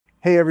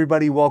Hey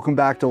everybody, welcome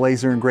back to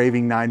Laser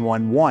Engraving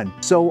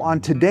 911. So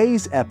on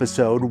today's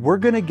episode, we're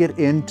gonna get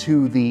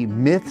into the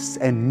myths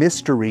and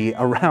mystery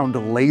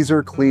around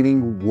laser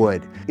cleaning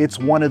wood. It's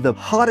one of the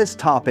hottest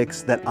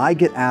topics that I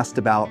get asked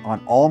about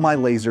on all my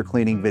laser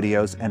cleaning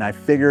videos, and I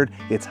figured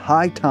it's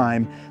high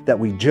time that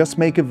we just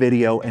make a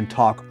video and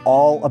talk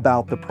all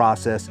about the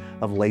process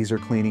of laser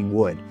cleaning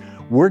wood.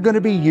 We're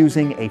gonna be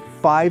using a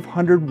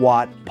 500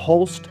 watt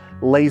pulsed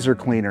laser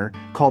cleaner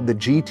called the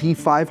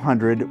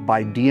Gt-500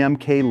 by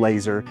DMK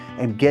Laser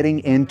and getting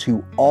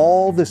into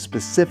all the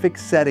specific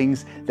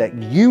settings that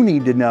you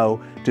need to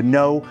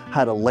know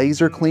how to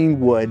laser clean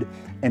wood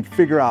and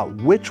figure out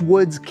which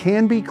woods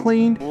can be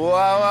cleaned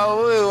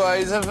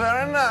it's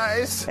very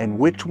nice, and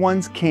which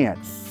ones can't.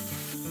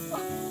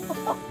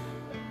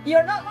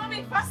 You're not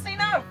moving fast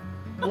enough.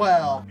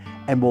 Well,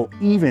 and we'll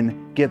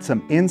even get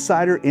some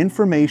insider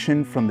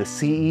information from the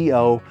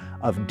CEO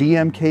of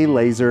DMK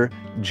Laser,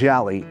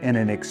 Jally, in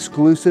an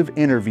exclusive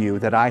interview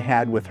that I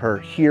had with her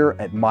here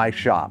at my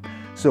shop.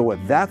 So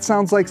if that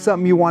sounds like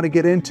something you want to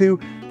get into,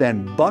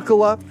 then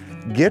buckle up,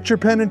 get your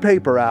pen and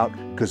paper out,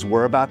 because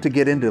we're about to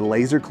get into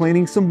laser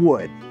cleaning some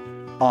wood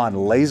on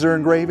Laser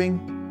Engraving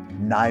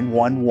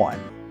 911.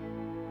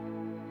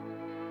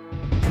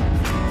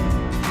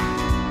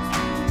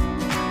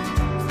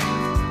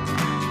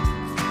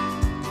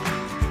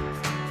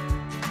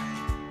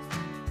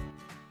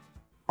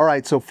 All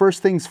right, so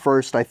first things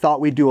first, I thought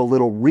we'd do a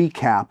little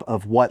recap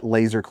of what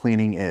laser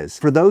cleaning is.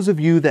 For those of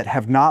you that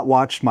have not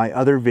watched my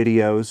other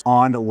videos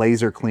on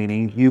laser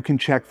cleaning, you can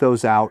check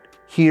those out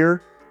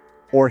here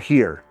or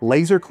here.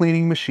 Laser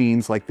cleaning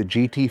machines like the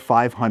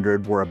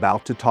Gt-500 we're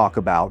about to talk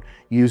about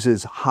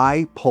uses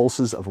high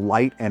pulses of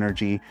light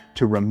energy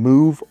to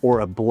remove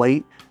or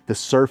ablate the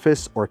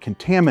surface or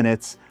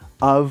contaminants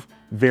of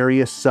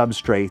various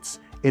substrates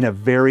in a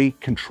very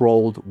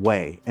controlled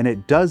way. And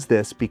it does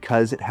this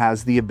because it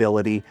has the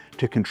ability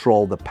to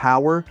control the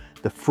power,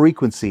 the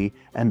frequency,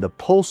 and the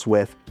pulse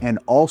width, and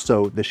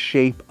also the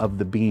shape of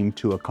the beam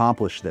to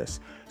accomplish this.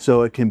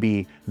 So it can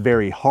be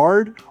very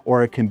hard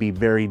or it can be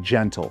very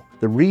gentle.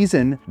 The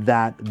reason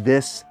that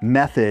this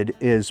method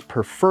is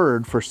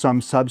preferred for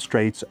some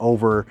substrates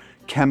over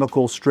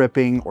chemical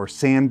stripping or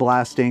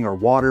sandblasting or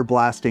water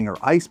blasting or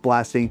ice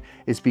blasting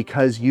is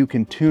because you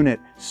can tune it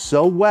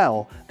so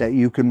well that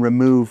you can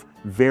remove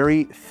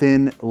very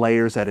thin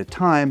layers at a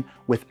time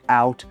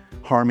without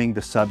harming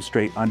the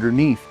substrate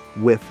underneath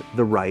with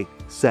the right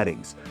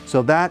settings.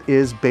 So that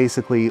is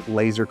basically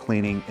laser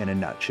cleaning in a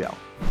nutshell.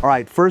 All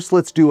right, first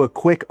let's do a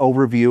quick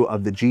overview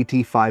of the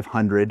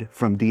Gt-500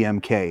 from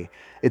DMK.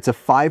 It's a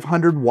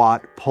 500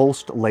 watt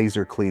pulsed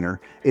laser cleaner.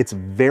 It's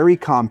very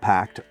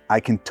compact. I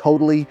can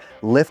totally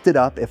lift it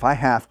up if I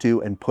have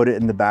to and put it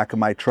in the back of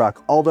my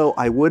truck, although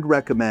I would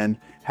recommend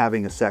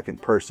having a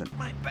second person.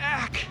 my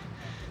back.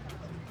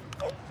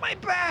 Oh, my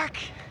back.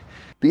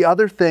 The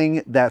other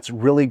thing that's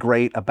really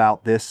great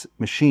about this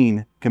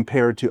machine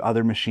compared to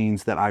other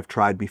machines that I've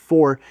tried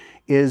before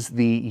is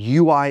the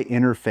UI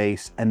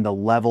interface and the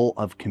level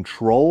of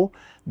control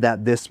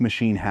that this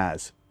machine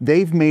has.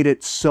 They've made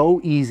it so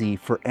easy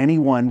for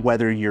anyone,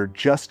 whether you're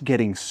just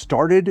getting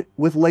started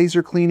with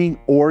laser cleaning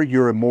or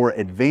you're a more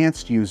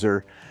advanced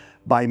user,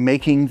 by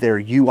making their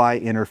UI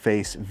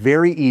interface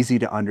very easy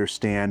to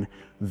understand,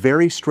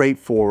 very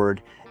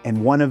straightforward,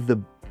 and one of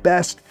the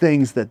best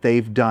things that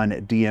they've done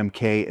at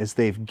DMK is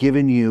they've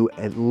given you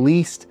at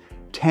least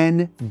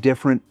 10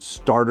 different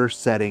starter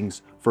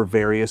settings for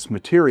various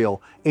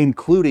material,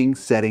 including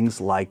settings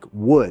like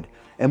wood.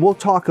 And we'll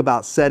talk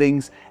about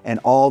settings and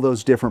all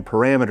those different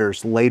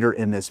parameters later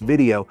in this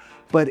video,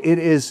 but it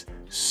is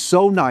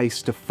so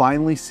nice to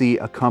finally see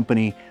a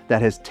company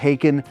that has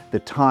taken the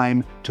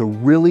time to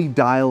really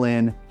dial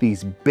in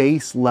these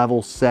base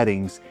level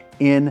settings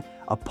in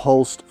a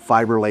pulsed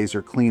fiber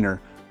laser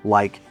cleaner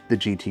like the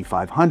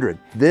Gt-500.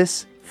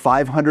 This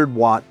 500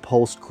 watt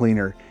pulsed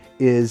cleaner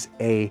is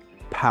a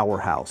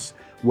powerhouse.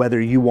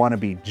 Whether you want to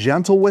be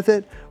gentle with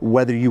it,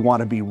 whether you want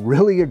to be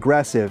really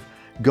aggressive,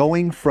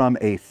 going from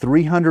a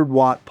 300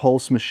 watt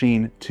pulse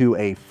machine to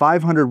a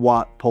 500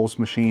 watt pulse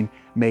machine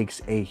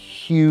makes a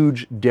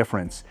huge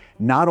difference,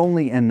 not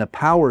only in the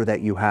power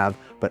that you have,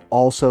 but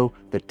also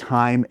the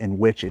time in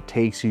which it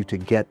takes you to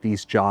get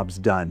these jobs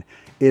done.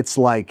 It's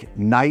like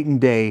night and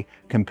day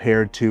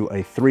compared to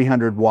a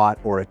 300 watt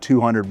or a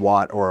 200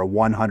 watt or a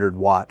 100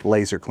 watt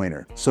laser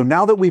cleaner. So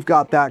now that we've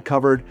got that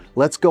covered,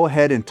 let's go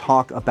ahead and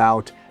talk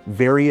about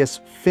various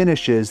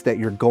finishes that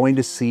you're going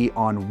to see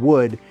on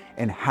wood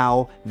and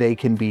how they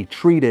can be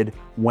treated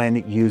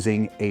when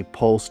using a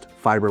pulsed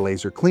fiber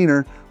laser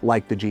cleaner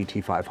like the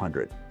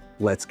Gt-500.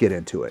 Let's get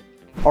into it.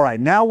 All right,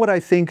 now what I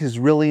think is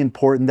really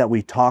important that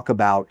we talk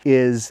about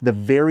is the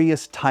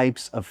various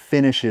types of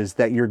finishes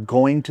that you're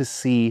going to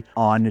see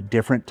on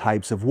different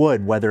types of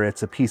wood, whether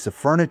it's a piece of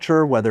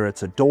furniture, whether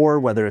it's a door,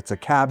 whether it's a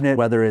cabinet,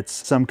 whether it's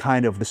some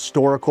kind of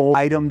historical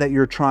item that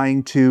you're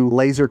trying to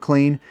laser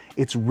clean.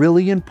 It's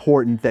really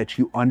important that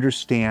you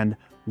understand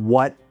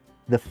what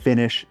the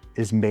finish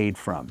is made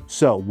from.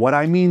 So what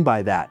I mean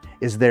by that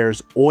is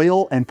there's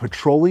oil and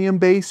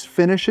petroleum-based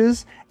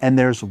finishes and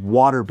there's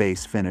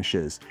water-based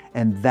finishes.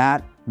 And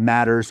that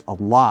matters a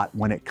lot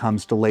when it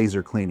comes to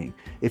laser cleaning.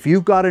 If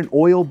you've got an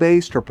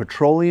oil-based or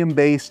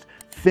petroleum-based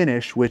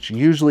finish, which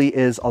usually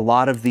is a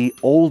lot of the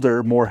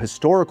older, more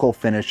historical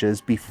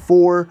finishes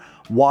before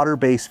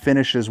water-based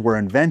finishes were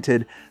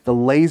invented, the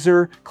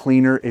laser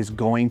cleaner is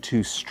going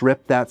to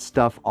strip that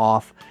stuff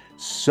off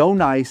so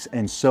nice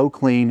and so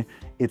clean.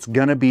 It's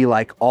gonna be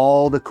like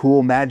all the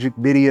cool magic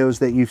videos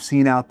that you've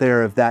seen out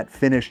there of that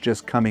finish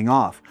just coming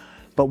off.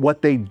 But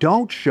what they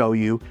don't show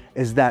you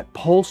is that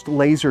pulsed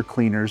laser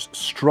cleaners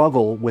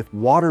struggle with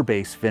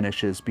water-based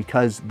finishes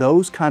because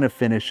those kind of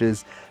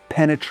finishes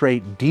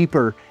penetrate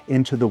deeper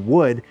into the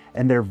wood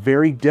and they're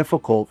very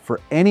difficult for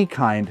any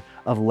kind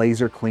of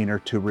laser cleaner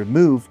to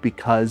remove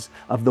because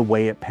of the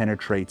way it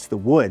penetrates the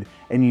wood.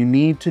 And you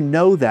need to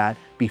know that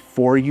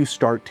before you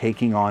start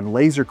taking on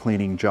laser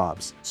cleaning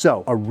jobs.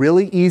 So a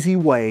really easy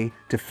way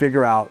to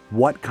figure out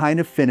what kind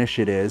of finish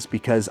it is,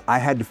 because I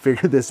had to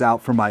figure this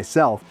out for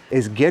myself,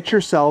 is get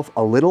yourself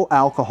a little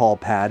alcohol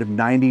pad of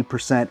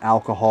 90%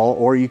 alcohol,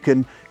 or you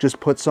can just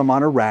put some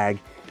on a rag.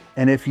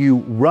 And if you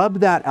rub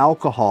that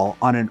alcohol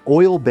on an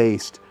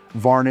oil-based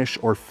varnish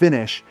or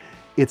finish,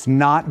 it's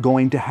not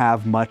going to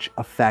have much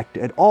effect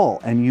at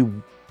all, and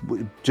you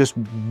just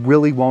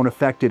really won't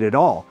affect it at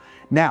all.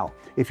 Now,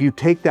 if you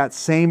take that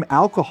same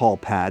alcohol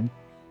pad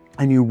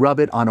and you rub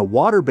it on a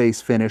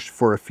water-based finish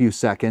for a few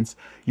seconds,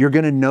 you're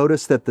gonna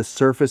notice that the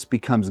surface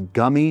becomes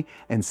gummy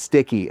and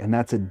sticky, and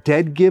that's a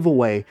dead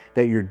giveaway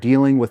that you're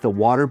dealing with a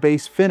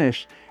water-based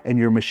finish, and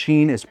your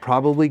machine is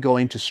probably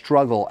going to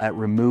struggle at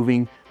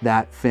removing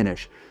that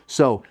finish.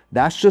 So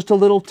that's just a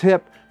little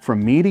tip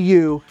from me to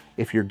you.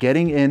 If you're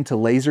getting into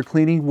laser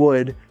cleaning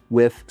wood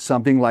with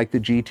something like the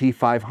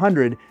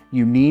Gt-500,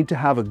 you need to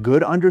have a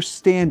good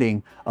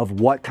understanding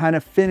of what kind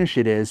of finish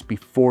it is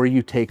before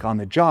you take on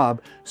the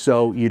job,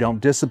 so you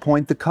don't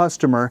disappoint the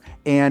customer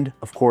and,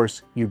 of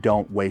course, you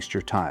don't waste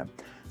your time.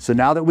 So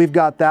now that we've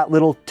got that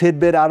little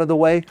tidbit out of the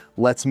way,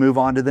 let's move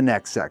on to the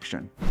next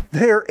section.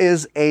 There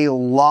is a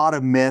lot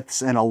of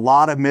myths and a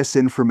lot of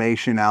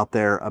misinformation out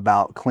there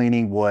about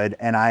cleaning wood,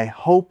 and I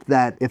hope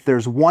that if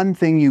there's one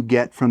thing you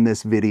get from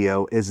this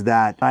video is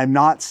that I'm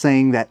not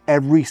saying that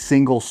every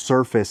single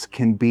surface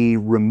can be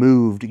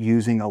removed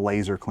using a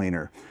laser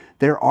cleaner.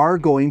 There are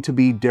going to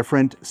be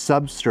different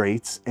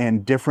substrates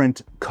and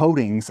different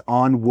coatings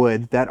on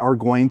wood that are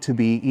going to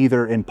be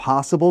either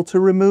impossible to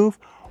remove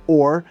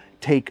or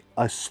take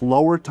a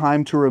slower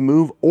time to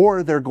remove,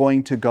 or they're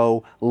going to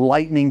go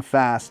lightning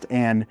fast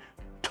and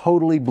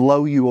totally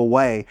blow you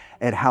away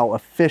at how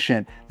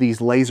efficient these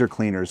laser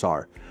cleaners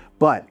are.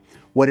 But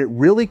what it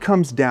really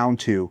comes down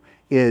to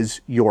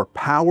is your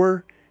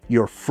power,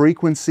 your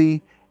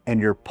frequency, and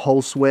your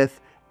pulse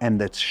width,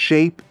 and the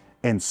shape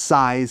and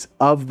size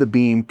of the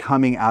beam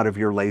coming out of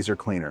your laser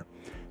cleaner.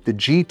 The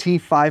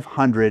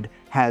Gt-500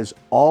 has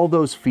all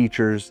those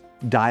features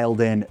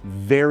dialed in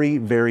very,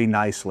 very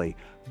nicely.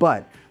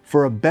 But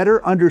for a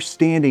better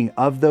understanding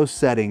of those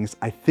settings,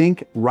 I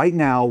think right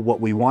now what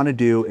we want to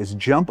do is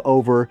jump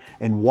over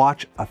and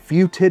watch a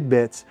few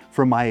tidbits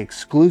from my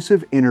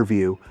exclusive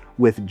interview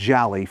with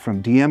Jally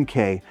from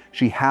DMK.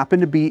 She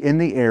happened to be in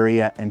the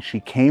area and she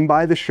came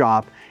by the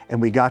shop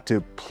and we got to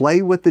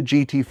play with the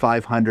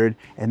Gt-500,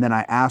 and then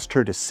I asked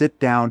her to sit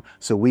down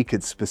so we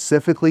could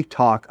specifically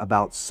talk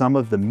about some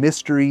of the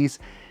mysteries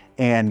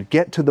and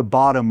get to the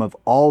bottom of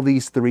all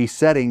these three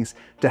settings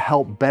to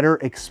help better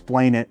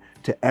explain it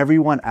to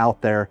everyone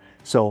out there.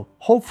 So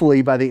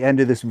hopefully by the end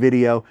of this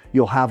video,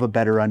 you'll have a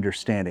better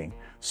understanding.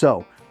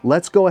 So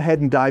let's go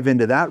ahead and dive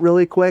into that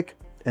really quick,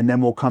 and then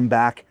we'll come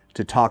back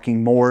to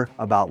talking more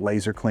about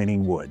laser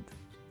cleaning wood.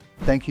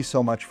 Thank you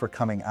so much for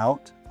coming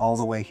out all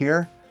the way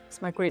here.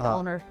 It's my great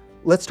honor.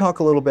 Let's talk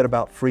a little bit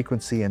about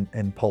frequency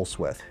and pulse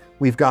width.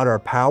 We've got our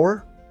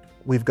power,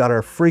 we've got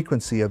our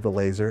frequency of the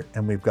laser,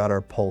 and we've got our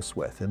pulse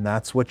width, and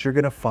that's what you're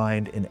gonna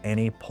find in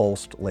any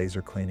pulsed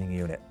laser cleaning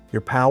unit.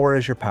 Your power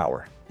is your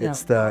power.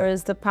 It's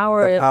the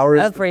power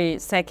every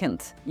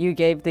second you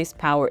gave this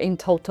power in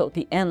total,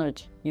 the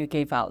energy you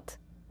gave out.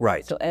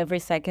 Right. So every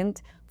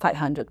second,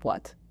 500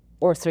 watt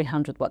or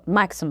 300 watt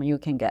maximum you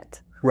can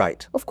get.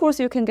 Right. Of course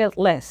you can get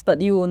less,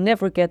 but you will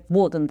never get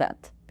more than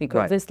that because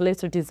Right. this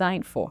laser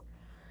designed for.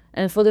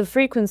 And for the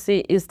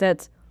frequency is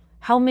that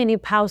how many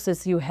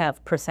pulses you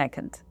have per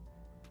second.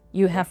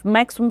 You have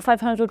maximum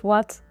 500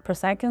 watts per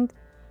second,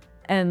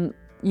 and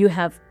you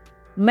have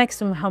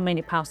maximum how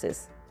many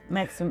pulses?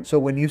 Maximum. So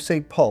when you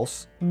say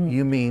pulse,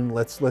 you mean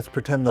let's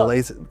pretend the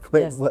laser.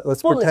 Yes.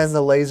 Let's Bullets. pretend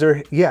the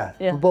laser. Yeah.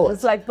 Bullets.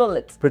 It's like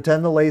bullets.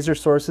 Pretend the laser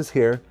source is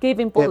here.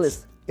 Giving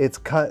bullets. It's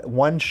cut.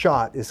 One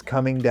shot is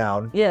coming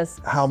down. Yes.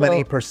 How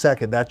many per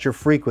second? That's your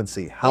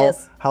frequency.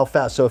 Yes. How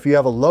fast? So if you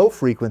have a low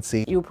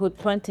frequency, You put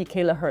 20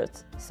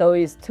 kilohertz, so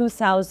it's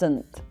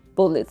 2,000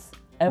 bullets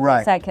every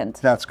right. second.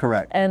 That's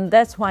correct. And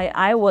that's why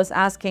I was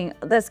asking,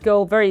 let's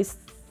go very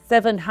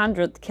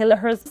 700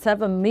 kilohertz,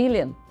 7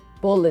 million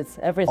bullets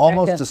every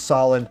Almost second. a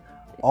solid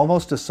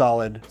almost a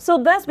solid.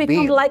 So that's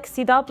become beam. like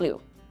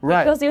CW.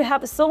 Right. Because you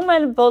have so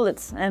many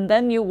bullets and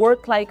then you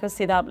work like a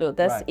CW.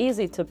 That's Right.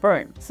 easy to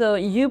burn. So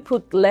you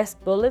put less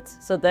bullets,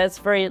 so that's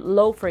very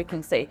low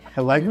frequency.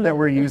 I like that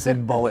we're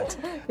using bullets.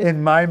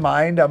 In my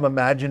mind, I'm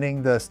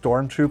imagining the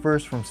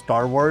stormtroopers from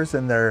Star Wars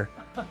and their,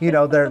 you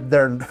know,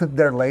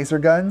 their laser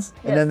guns,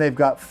 and then they've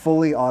got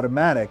fully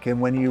automatic.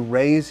 And when you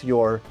raise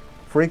your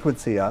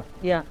frequency up,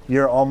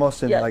 you're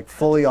almost in like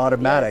fully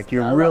automatic. Yes.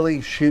 You're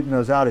really shooting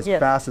those out as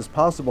fast as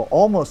possible,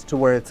 almost to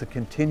where it's a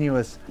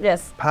continuous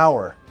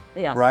power.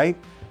 Right?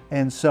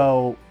 And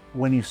so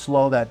when you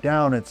slow that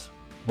down, it's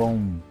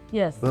boom,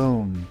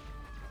 boom.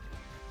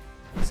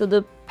 So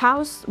the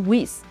pulse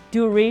width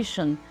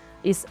duration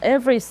is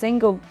every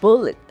single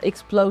bullet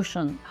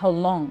explosion, how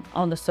long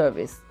on the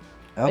surface.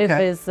 Okay.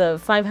 If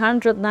it's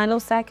 500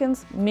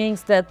 nanoseconds,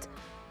 means that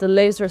the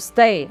laser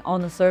stay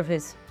on the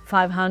surface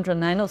 500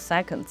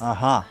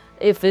 nanoseconds.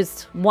 If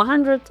it's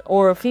 100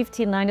 or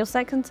 50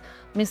 nanoseconds,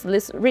 means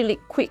it's really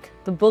quick.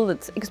 The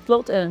bullets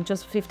explode in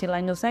just 50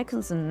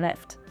 nanoseconds and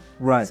left.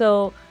 Right.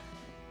 So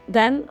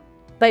then,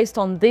 based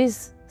on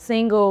this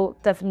single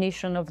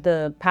definition of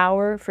the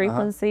power,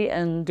 frequency,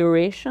 and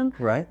duration,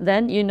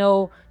 then you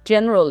know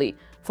generally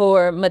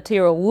for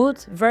material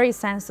wood, very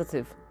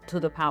sensitive to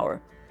the power.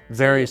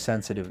 Very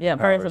sensitive. Yeah,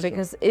 very sensitive,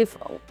 because if,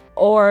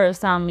 or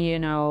some, you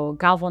know,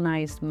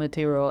 galvanized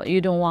material,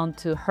 you don't want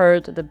to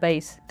hurt the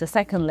base, the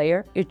second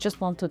layer, you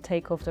just want to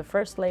take off the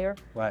first layer.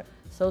 Right.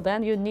 So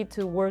then you need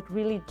to work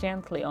really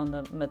gently on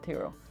the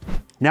material.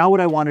 Now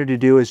what I wanted to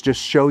do is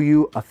just show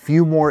you a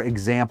few more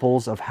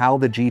examples of how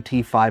the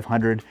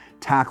Gt-500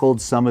 tackled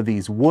some of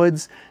these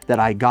woods that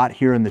I got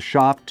here in the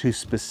shop to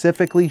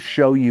specifically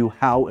show you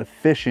how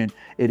efficient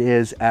it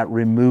is at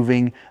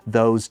removing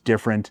those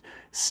different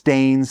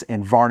stains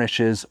and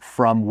varnishes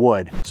from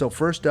wood. So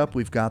first up,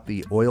 we've got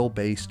the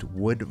oil-based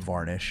wood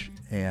varnish,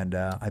 and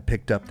I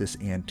picked up this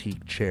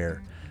antique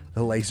chair.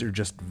 The laser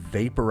just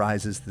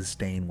vaporizes the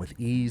stain with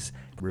ease,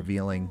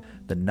 revealing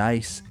the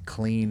nice,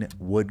 clean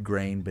wood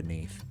grain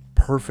beneath.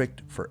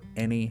 Perfect for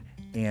any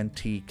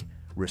antique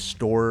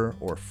restorer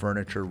or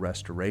furniture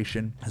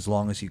restoration, as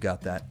long as you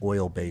got that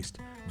oil-based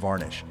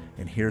varnish.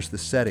 And here's the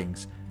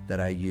settings that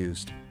I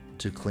used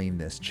to clean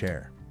this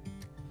chair.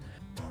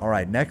 All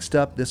right, next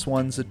up, this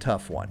one's a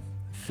tough one.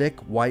 Thick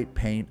white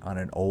paint on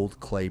an old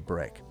clay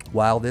brick.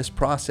 While this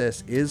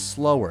process is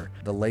slower,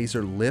 the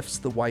laser lifts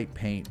the white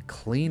paint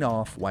clean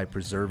off while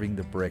preserving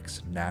the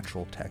brick's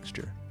natural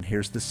texture. And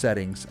here's the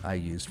settings I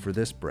used for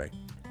this brick.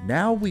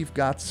 Now we've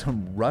got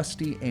some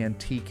rusty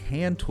antique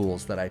hand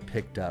tools that I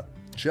picked up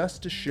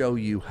just to show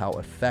you how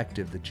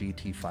effective the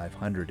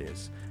Gt-500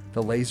 is.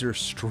 The laser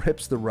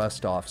strips the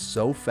rust off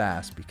so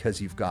fast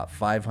because you've got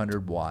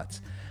 500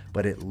 watts,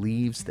 but it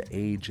leaves the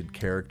age and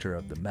character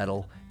of the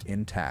metal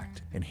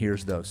intact. And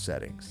here's those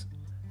settings.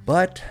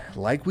 But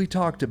like we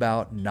talked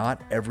about,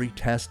 not every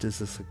test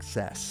is a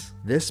success.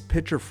 This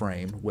picture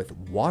frame with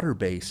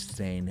water-based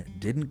stain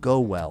didn't go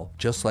well,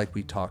 just like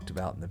we talked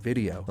about in the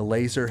video. The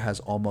laser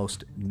has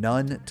almost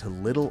none to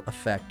little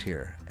effect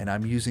here, and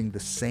I'm using the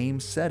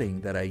same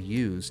setting that I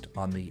used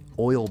on the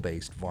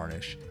oil-based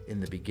varnish in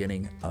the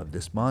beginning of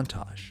this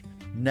montage.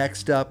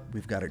 Next up,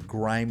 we've got a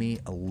grimy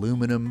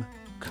aluminum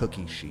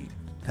cookie sheet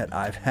that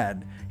I've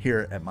had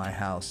here at my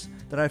house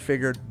that I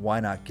figured, why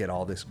not get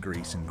all this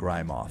grease and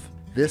grime off?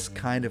 This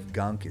kind of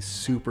gunk is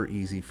super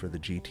easy for the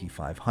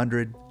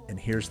Gt-500, and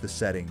here's the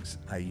settings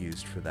I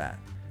used for that.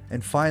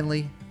 And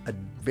finally, a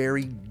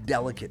very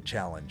delicate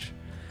challenge.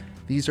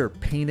 These are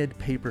painted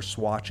paper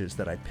swatches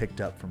that I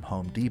picked up from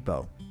Home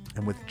Depot,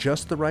 and with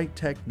just the right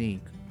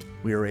technique,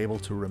 we are able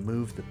to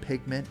remove the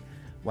pigment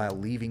while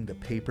leaving the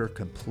paper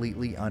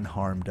completely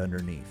unharmed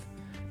underneath.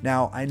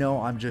 Now, I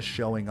know I'm just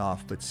showing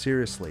off, but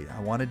seriously,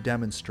 I want to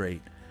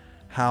demonstrate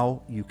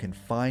how you can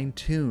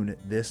fine-tune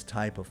this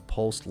type of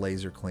pulsed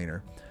laser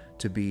cleaner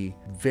to be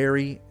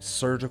very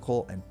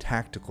surgical and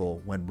tactical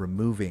when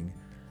removing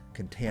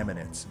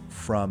contaminants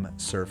from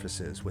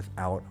surfaces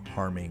without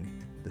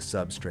harming the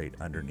substrate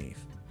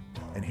underneath.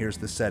 And here's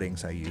the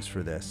settings I use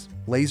for this.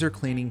 Laser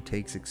cleaning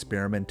takes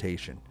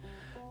experimentation,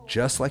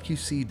 just like you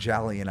see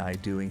Jally and I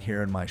doing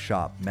here in my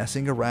shop,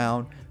 messing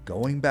around,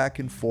 going back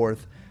and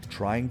forth,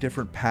 trying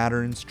different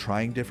patterns,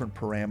 trying different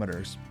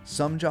parameters.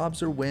 Some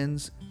jobs are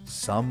wins,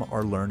 some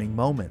are learning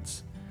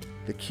moments.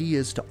 The key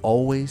is to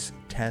always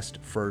test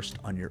first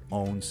on your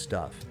own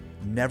stuff.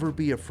 Never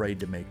be afraid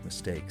to make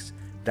mistakes.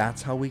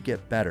 That's how we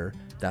get better.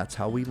 That's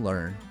how we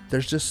learn.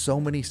 There's just so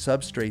many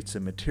substrates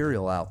and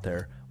material out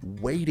there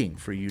waiting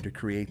for you to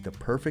create the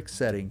perfect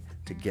setting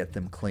to get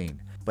them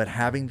clean. But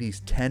having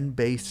these 10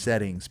 base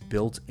settings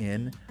built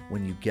in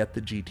when you get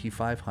the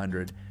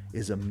Gt-500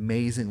 is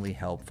amazingly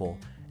helpful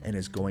and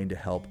is going to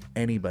help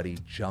anybody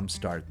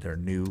jumpstart their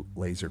new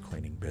laser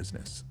cleaning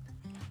business.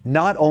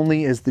 Not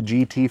only is the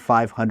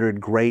Gt-500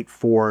 great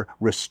for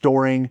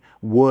restoring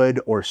wood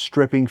or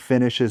stripping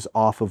finishes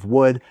off of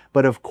wood,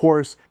 but of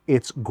course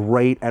it's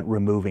great at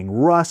removing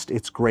rust,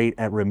 it's great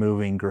at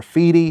removing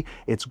graffiti,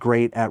 it's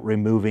great at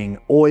removing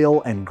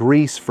oil and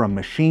grease from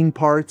machine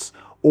parts,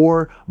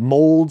 or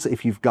molds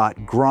if you've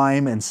got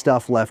grime and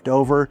stuff left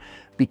over.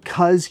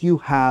 Because you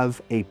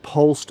have a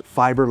pulsed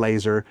fiber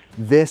laser,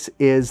 this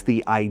is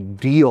the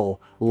ideal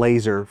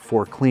laser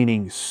for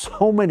cleaning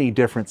so many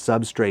different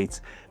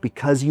substrates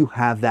because you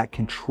have that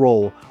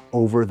control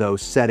over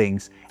those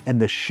settings,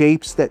 and the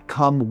shapes that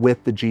come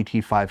with the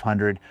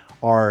GT500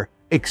 are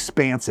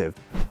expansive.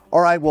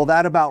 All right, well,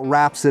 that about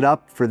wraps it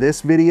up for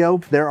this video.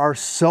 There are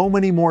so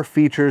many more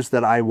features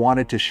that I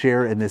wanted to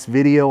share in this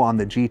video on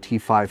the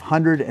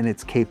GT500 and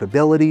its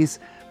capabilities,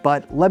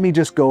 but let me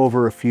just go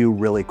over a few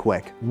really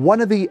quick.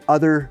 One of the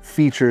other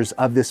features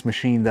of this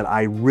machine that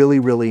I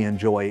really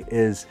enjoy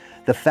is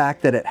the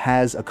fact that it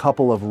has a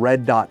couple of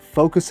red dot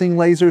focusing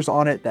lasers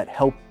on it that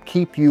help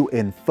keep you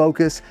in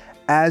focus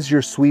as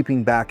you're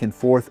sweeping back and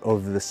forth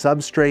over the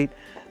substrate.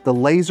 The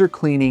laser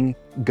cleaning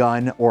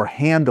gun or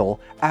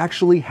handle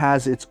actually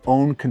has its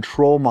own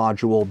control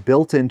module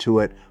built into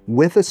it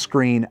with a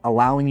screen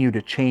allowing you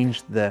to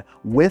change the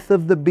width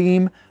of the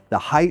beam, the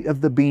height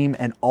of the beam,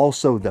 and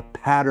also the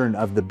pattern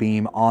of the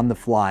beam on the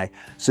fly,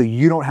 so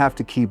you don't have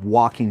to keep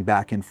walking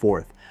back and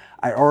forth.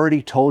 I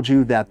already told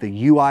you that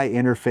the UI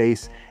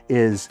interface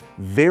is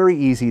very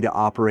easy to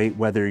operate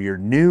whether you're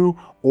new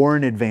or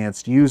an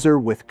advanced user,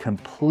 with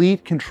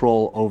complete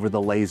control over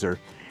the laser.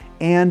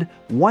 And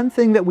one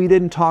thing that we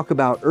didn't talk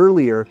about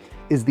earlier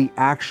is the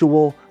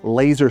actual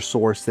laser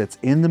source that's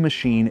in the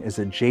machine is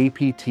a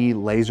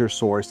JPT laser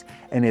source,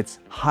 and it's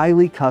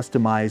highly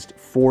customized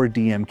for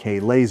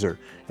DMK Laser.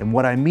 And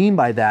what I mean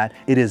by that,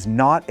 it is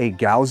not a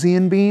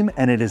Gaussian beam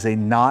and it is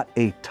not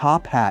a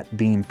top hat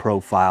beam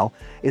profile.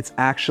 It's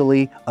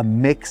actually a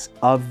mix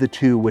of the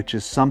two, which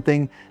is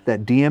something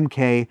that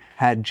DMK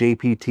had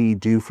JPT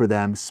do for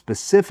them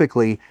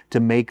specifically to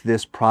make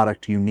this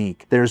product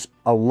unique. There's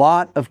a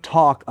lot of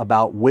talk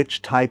about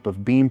which type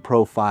of beam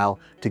profile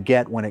to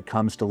get when it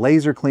comes to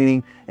laser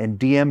cleaning, and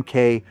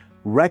DMK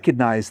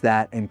recognized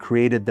that and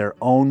created their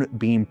own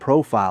beam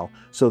profile.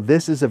 So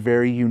this is a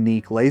very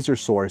unique laser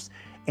source,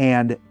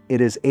 and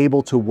it is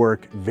able to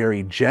work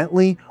very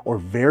gently or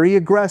very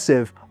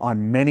aggressive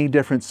on many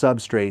different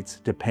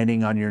substrates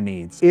depending on your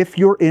needs. If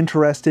you're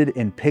interested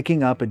in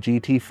picking up a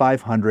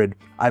GT500,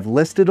 I've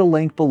listed a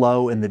link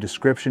below in the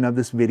description of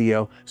this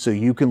video so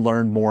you can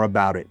learn more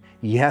about it.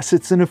 Yes,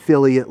 it's an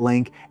affiliate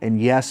link,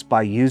 and yes,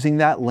 by using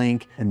that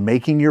link and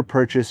making your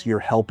purchase, you're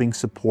helping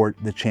support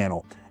the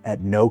channel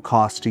at no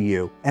cost to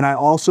you. And I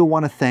also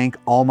want to thank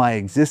all my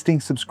existing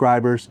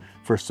subscribers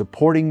for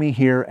supporting me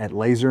here at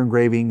Laser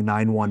Engraving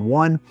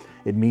 911.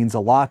 It means a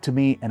lot to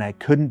me, and I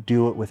couldn't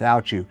do it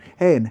without you.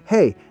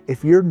 Hey,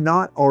 if you're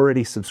not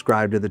already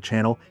subscribed to the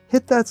channel,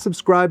 hit that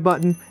subscribe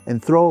button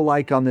and throw a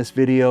like on this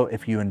video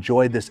if you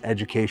enjoyed this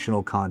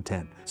educational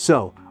content.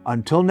 So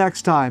until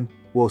next time,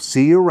 we'll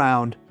see you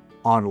around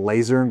on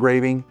Laser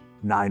Engraving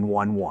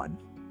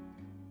 911.